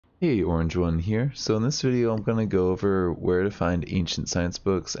Hey, Orange One here. So in this video I'm going to go over where to find ancient science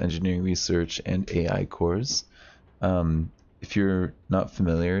books, engineering research, and AI cores. If you're not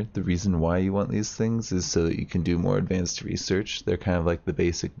familiar, the reason why you want these things is so that you can do more advanced research. They're kind of like the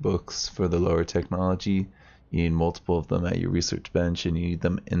basic books for the lower technology. You need multiple of them at your research bench, and you need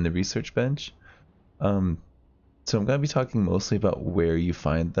them in the research bench. Um, so I'm going to be talking mostly about where you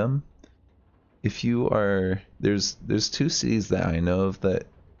find them. If you are there's two cities that I know of that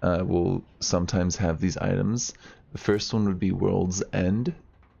will sometimes have these items. The first one would be World's End,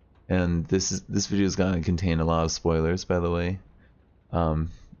 and this video is going to contain a lot of spoilers, by the way. Um,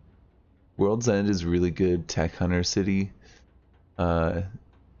 World's End is a really good tech hunter city uh,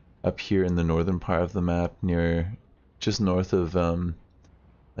 up here in the northern part of the map, near just north of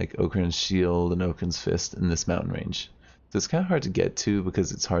like Oakern's Shield and Oakern's Fist in this mountain range. So it's kind of hard to get to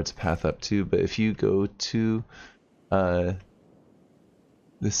because it's hard to path up to, but if you go to uh,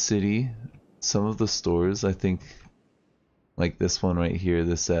 the city, some of the stores, I think, like this one right here,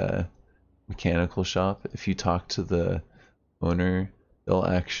 this mechanical shop, if you talk to the owner, they'll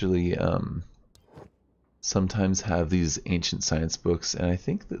actually sometimes have these ancient science books, and I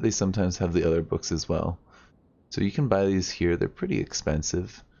think that they sometimes have the other books as well. So you can buy these here. They're pretty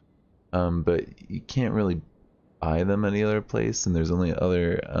expensive, but you can't really buy them any other place, and there's only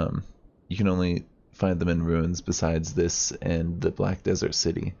other you can only find them in ruins besides this and the Black Desert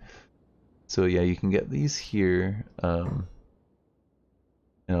City. So yeah, you can get these here, and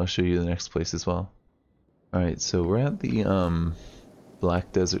I'll show you the next place as well. Alright, so we're at the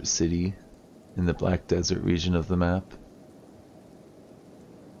Black Desert City in the Black Desert region of the map.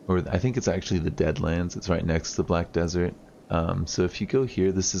 Or I think it's actually the Deadlands, it's right next to the Black Desert. So if you go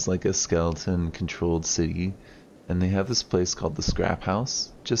here, this is like a skeleton controlled city, and they have this place called the Scrap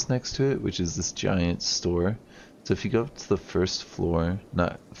House just next to it, which is this giant store. So if you go up to the first floor,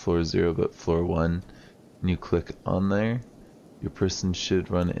 not floor 0 but floor 1, and you click on there, your person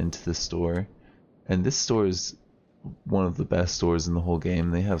should run into the store. And this store is one of the best stores in the whole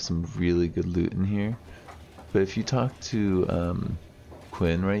game. They have some really good loot in here. But if you talk to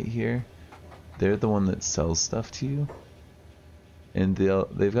Quinn right here, they're the one that sells stuff to you, and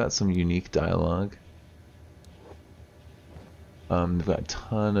they've got some unique dialogue. They've got a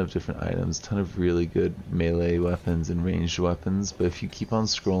ton of different items, a ton of really good melee weapons and ranged weapons, but if you keep on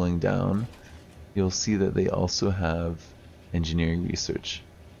scrolling down, you'll see that they also have engineering research.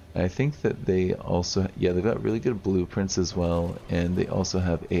 And I think that they also, yeah, they've got really good blueprints as well, and they also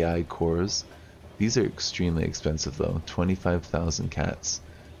have AI cores. These are extremely expensive though, 25,000 cats.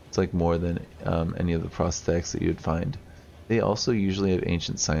 It's like more than any of the prosthetics that you'd find. They also usually have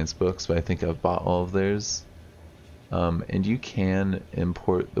ancient science books, but I think I've bought all of theirs. And you can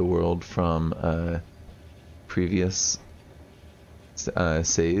import the world from previous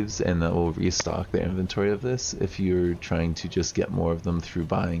saves, and that will restock the inventory of this if you're trying to just get more of them through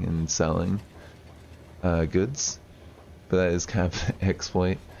buying and selling goods. But that is kind of an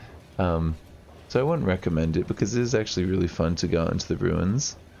exploit. So I wouldn't recommend it because it is actually really fun to go out into the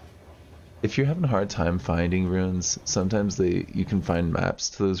ruins. If you're having a hard time finding ruins, sometimes you can find maps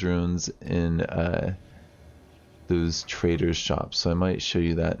to those ruins in those traders shops, so I might show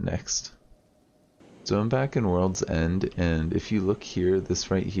you that next. So I'm back in World's End, and if you look here, this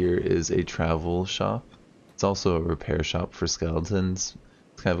right here is a travel shop. It's also a repair shop for skeletons.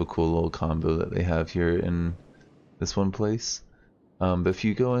 It's kind of a cool little combo that they have here in this one place. But if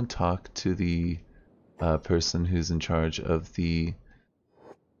you go and talk to the person who's in charge of the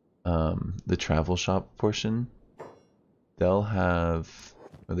travel shop portion, they'll have,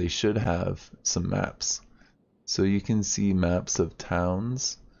 or they should have, some maps. So you can see maps of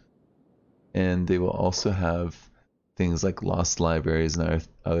towns, and they will also have things like lost libraries and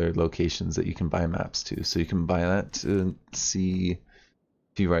other locations that you can buy maps to. So you can buy that to see,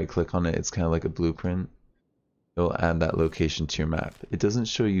 if you right click on it, it's kind of like a blueprint. It'll add that location to your map. It doesn't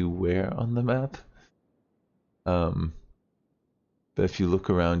show you where on the map, but if you look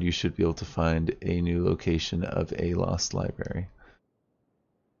around, you should be able to find a new location of a lost library.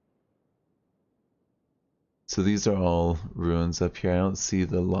 So these are all ruins up here. I don't see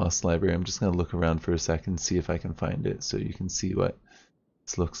the lost library. I'm just going to look around for a second, see if I can find it so you can see what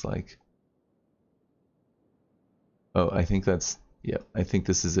this looks like. Oh, I think that's, yep, I think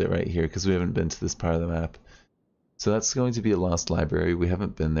this is it right here because we haven't been to this part of the map. So that's going to be a lost library. We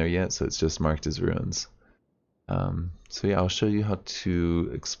haven't been there yet, so it's just marked as ruins. So yeah, I'll show you how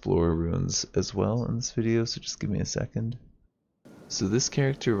to explore ruins as well in this video, so just give me a second. So this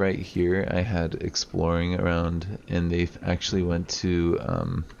character right here, I had exploring around, and they actually went to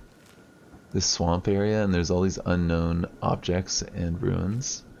this swamp area, and there's all these unknown objects and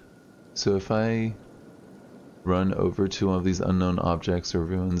ruins. So if I run over to one of these unknown objects or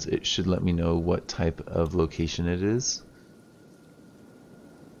ruins, it should let me know what type of location it is.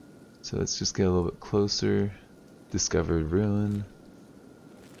 So let's just get a little bit closer. Discovered ruin.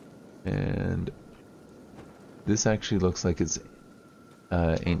 And this actually looks like it's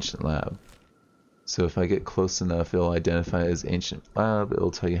ancient lab. So if I get close enough, it'll identify as ancient lab.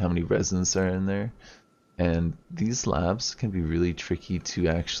 It'll tell you how many residents are in there. And these labs can be really tricky to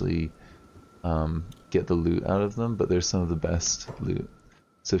actually get the loot out of them, but they're some of the best loot.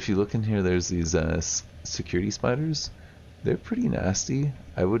 So if you look in here, there's these security spiders. They're pretty nasty.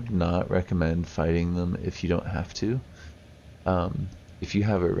 I would not recommend fighting them if you don't have to. If you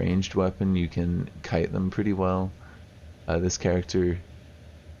have a ranged weapon, you can kite them pretty well. This character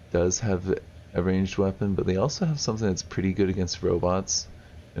does have a ranged weapon, but they also have something that's pretty good against robots.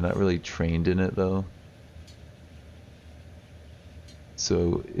 They're not really trained in it though.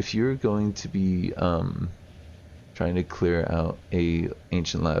 So if you're going to be trying to clear out a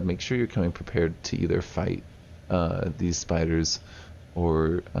ancient lab, make sure you're coming prepared to either fight these spiders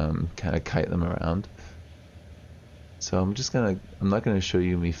or kind of kite them around. So I'm not gonna show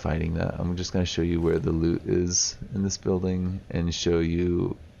you me fighting that. I'm just gonna show you where the loot is in this building and show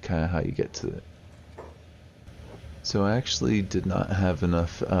you kind of how you get to it. So I actually did not have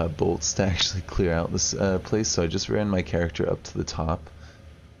enough bolts to actually clear out this place, so I just ran my character up to the top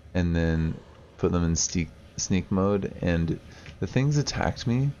and then put them in sneak mode, and the things attacked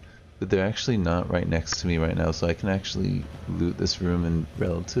me, but they're actually not right next to me right now, so I can actually loot this room in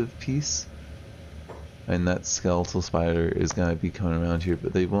relative peace. And that skeletal spider is going to be coming around here,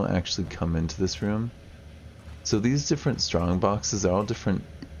 but they won't actually come into this room. So these different strong boxes are all different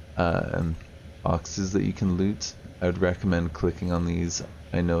boxes that you can loot. I would recommend clicking on these.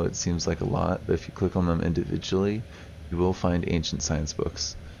 I know it seems like a lot, but if you click on them individually, you will find ancient science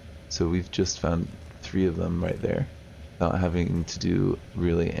books. So we've just found 3 of them right there, without having to do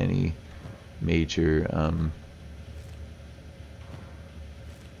really any major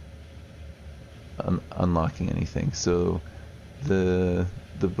unlocking anything. So the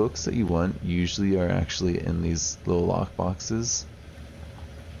books that you want usually are actually in these little lock boxes,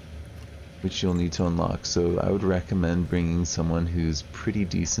 which you'll need to unlock. So I would recommend bringing someone who's pretty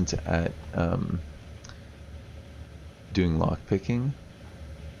decent at doing lockpicking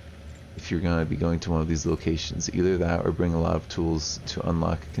if you're going to be going to one of these locations. Either that or bring a lot of tools to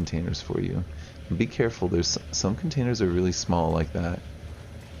unlock containers for you. And be careful, there's some containers are really small like that.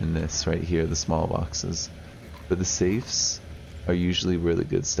 In this right here, the small boxes. But the safes are usually where the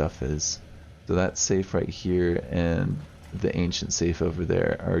good stuff is. So that safe right here and the ancient safe over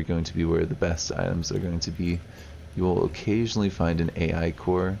there are going to be where the best items are going to be. You will occasionally find an AI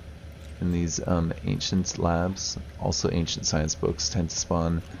core in these ancient labs. Also ancient science books tend to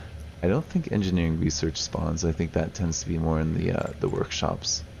spawn. I don't think engineering research spawns. I think that tends to be more in the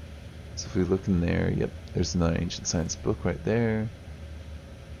workshops. So if we look in there, yep, there's another ancient science book right there.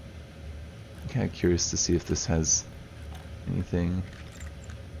 I'm kind of curious to see if this has anything.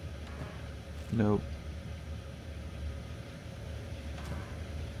 Nope.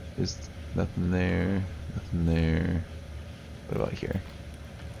 There's nothing there, nothing there. What about here?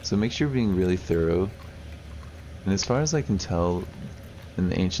 So make sure you're being really thorough. And as far as I can tell, in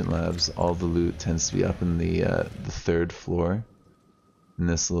the ancient labs, all the loot tends to be up in the 3rd floor in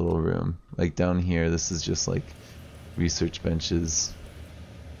this little room. Like down here, this is just like research benches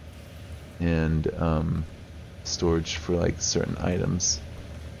and storage for like certain items.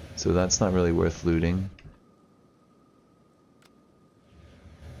 So that's not really worth looting.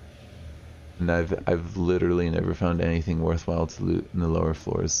 And I've literally never found anything worthwhile to loot in the lower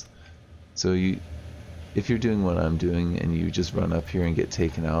floors. So if you're doing what I'm doing and you just run up here and get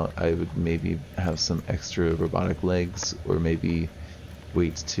taken out, I would maybe have some extra robotic legs, or maybe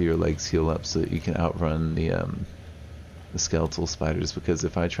wait till your legs heal up so that you can outrun the skeletal spiders, because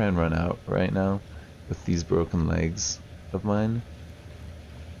if I try and run out right now with these broken legs of mine,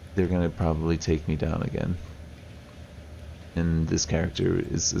 they're gonna probably take me down again. And this character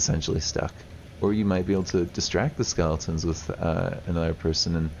is essentially stuck. Or you might be able to distract the skeletons with another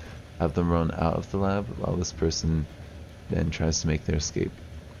person and have them run out of the lab while this person then tries to make their escape.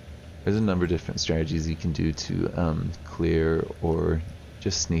 There's a number of different strategies you can do to clear or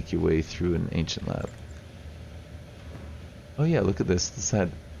just sneak your way through an ancient lab. Oh yeah, look at this. This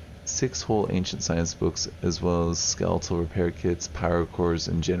had 6 whole ancient science books, as well as skeletal repair kits, power cores,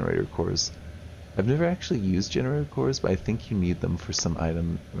 and generator cores. I've never actually used generator cores, but I think you need them for some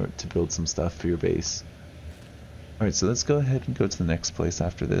item or to build some stuff for your base. Alright, so let's go ahead and go to the next place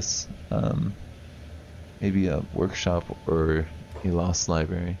after this. Maybe a workshop or a lost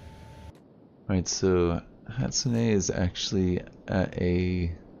library. Alright, so Hatsune is actually at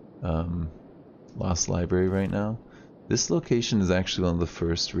a lost library right now. This location is actually one of the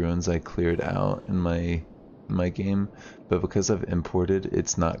first ruins I cleared out in my game, but because I've imported,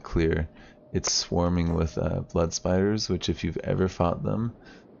 it's not clear. It's swarming with blood spiders, which if you've ever fought them,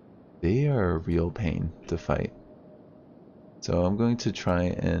 they are a real pain to fight. So I'm going to try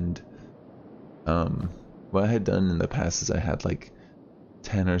and what I had done in the past is I had like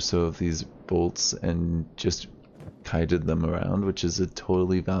 10 or so of these bolts and just kited them around, which is a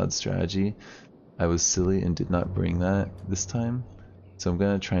totally valid strategy. I was silly and did not bring that this time, so I'm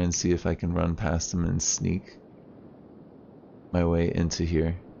gonna try and see if I can run past them and sneak my way into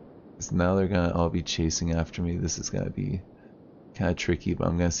here. Because now they're gonna all be chasing after me. This is gonna be kind of tricky, but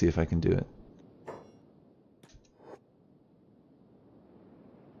I'm gonna see if I can do it.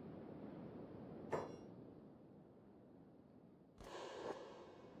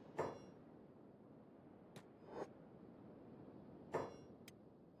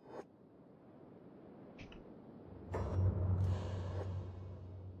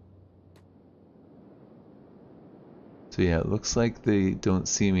 So yeah, it looks like they don't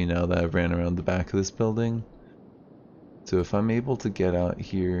see me now that I've ran around the back of this building. So if I'm able to get out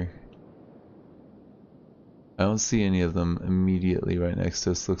here, I don't see any of them immediately right next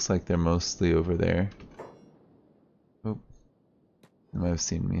to us. Looks like they're mostly over there. Oh, they might have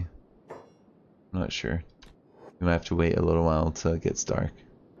seen me. I'm not sure. We might have to wait a little while till it gets dark.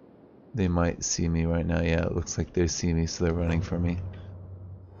 They might see me right now. Yeah, it looks like they see me, so they're running for me.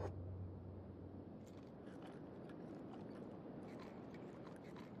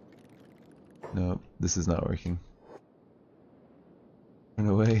 Nope, this is not working. Run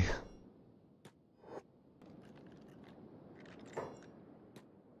away.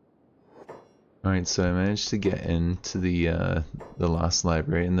 Alright, so I managed to get into the lost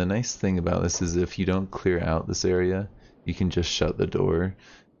library, and the nice thing about this is if you don't clear out this area, you can just shut the door,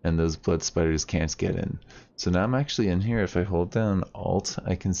 and those blood spiders can't get in. So now I'm actually in here. If I hold down Alt,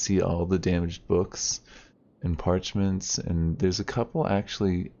 I can see all the damaged books and parchments, and there's a couple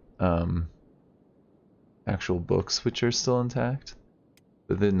actually actual books which are still intact.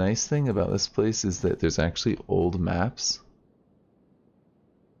 But the nice thing about this place is that there's actually old maps.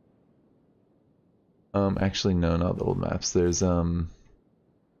 Actually no, not the old maps. There's you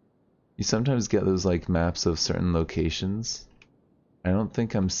sometimes get those like maps of certain locations. I don't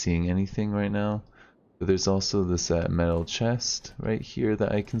think I'm seeing anything right now, but there's also this metal chest right here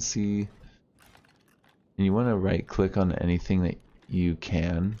that I can see. And you want to right click on anything that you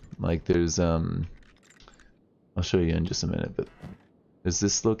can. Like there's I'll show you in just a minute, but there's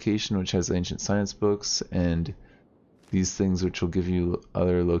this location which has ancient science books and these things which will give you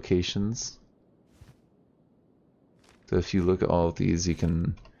other locations. So if you look at all of these, you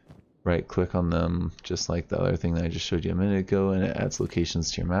can right click on them just like the other thing that I just showed you a minute ago, and it adds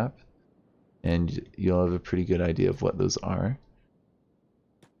locations to your map, and you'll have a pretty good idea of what those are.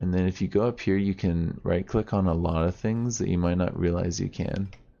 And then if you go up here, you can right click on a lot of things that you might not realize you can.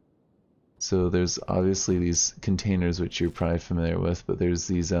 So there's obviously these containers which you're probably familiar with, but there's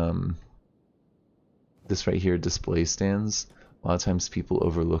these this right here, display stands. A lot of times people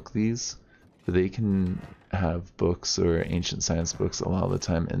overlook these, but they can have books or ancient science books a lot of the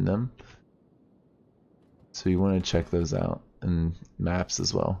time in them. So you want to check those out, and maps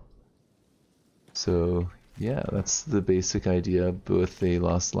as well. So yeah, that's the basic idea with a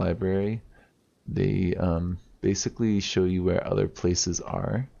lost library. They basically show you where other places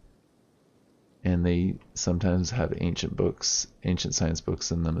are, and they sometimes have ancient books, ancient science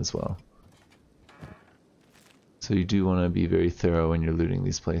books in them as well. So you do want to be very thorough when you're looting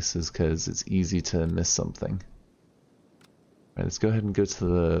these places, because it's easy to miss something. Alright, let's go ahead and go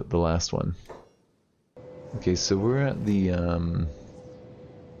to the last one. Okay, so we're at the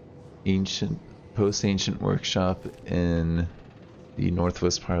post-ancient workshop in the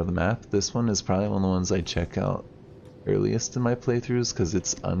northwest part of the map. This one is probably one of the ones I check out earliest in my playthroughs because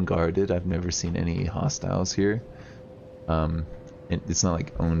it's unguarded. I've never seen any hostiles here. It's not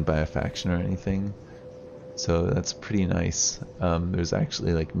like owned by a faction or anything, so that's pretty nice. There's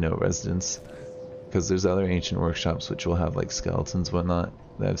actually like no residents, because there's other ancient workshops which will have like skeletons and whatnot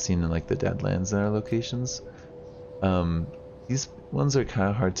that I've seen in like the Deadlands and our locations. These ones are kind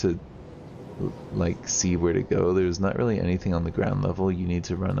of hard to like see where to go. There's not really anything on the ground level. You need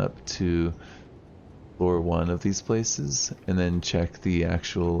to run up to floor 1 of these places and then check the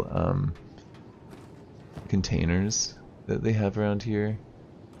actual containers that they have around here.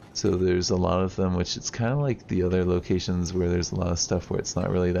 So there's a lot of them, which it's kind of like the other locations where there's a lot of stuff where it's not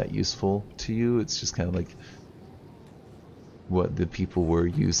really that useful to you. It's just kind of like what the people were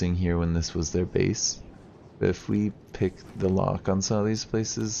using here when this was their base. But if we pick the lock on some of these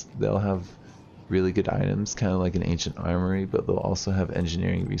places, they'll have really good items, kind of like an ancient armory, but they'll also have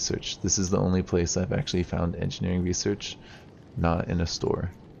engineering research. This is the only place I've actually found engineering research, not in a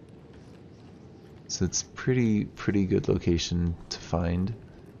store. So it's pretty good location to find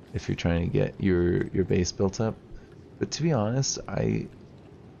if you're trying to get your base built up. But to be honest, I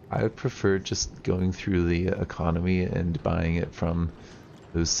would prefer just going through the economy and buying it from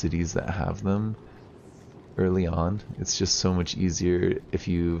those cities that have them early on. It's just so much easier if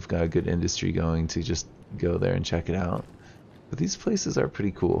you've got a good industry going to just go there and check it out. But these places are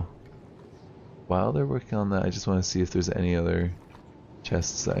pretty cool. While they're working on that, I just want to see if there's any other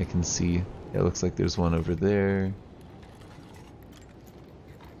chests that I can see. It looks like there's one over there.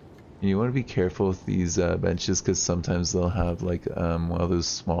 And you want to be careful with these benches because sometimes they'll have like one of those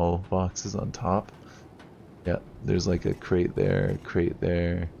small boxes on top. Yeah, there's like a crate there,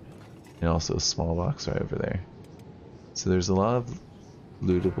 and also a small box right over there. So there's a lot of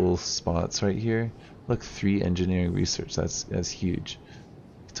lootable spots right here. Look, 3 engineering research, that's huge.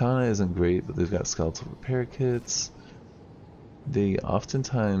 Katana isn't great, but they've got skeletal repair kits. They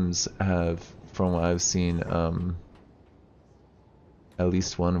oftentimes have, from what I've seen, at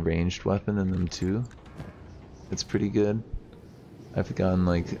least one ranged weapon in them too. It's pretty good. I've gotten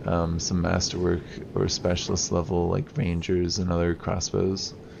like some masterwork or specialist level like rangers and other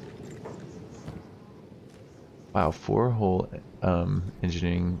crossbows. Wow, 4 whole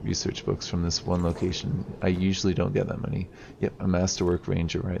engineering research books from this one location. I usually don't get that many. Yep, a masterwork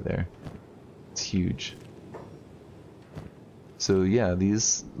ranger right there. It's huge. So yeah,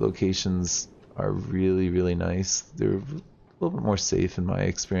 these locations are really nice. They're a little bit more safe in my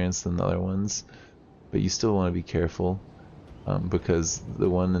experience than the other ones, but you still want to be careful because the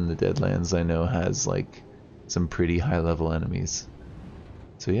one in the Deadlands I know has like some pretty high level enemies.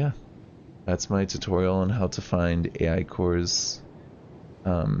 So yeah, that's my tutorial on how to find AI cores,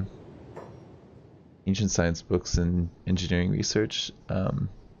 ancient science books, and engineering research.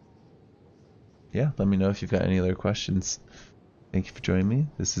 Yeah, let me know if you've got any other questions. Thank you for joining me.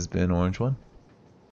 This has been Orange One.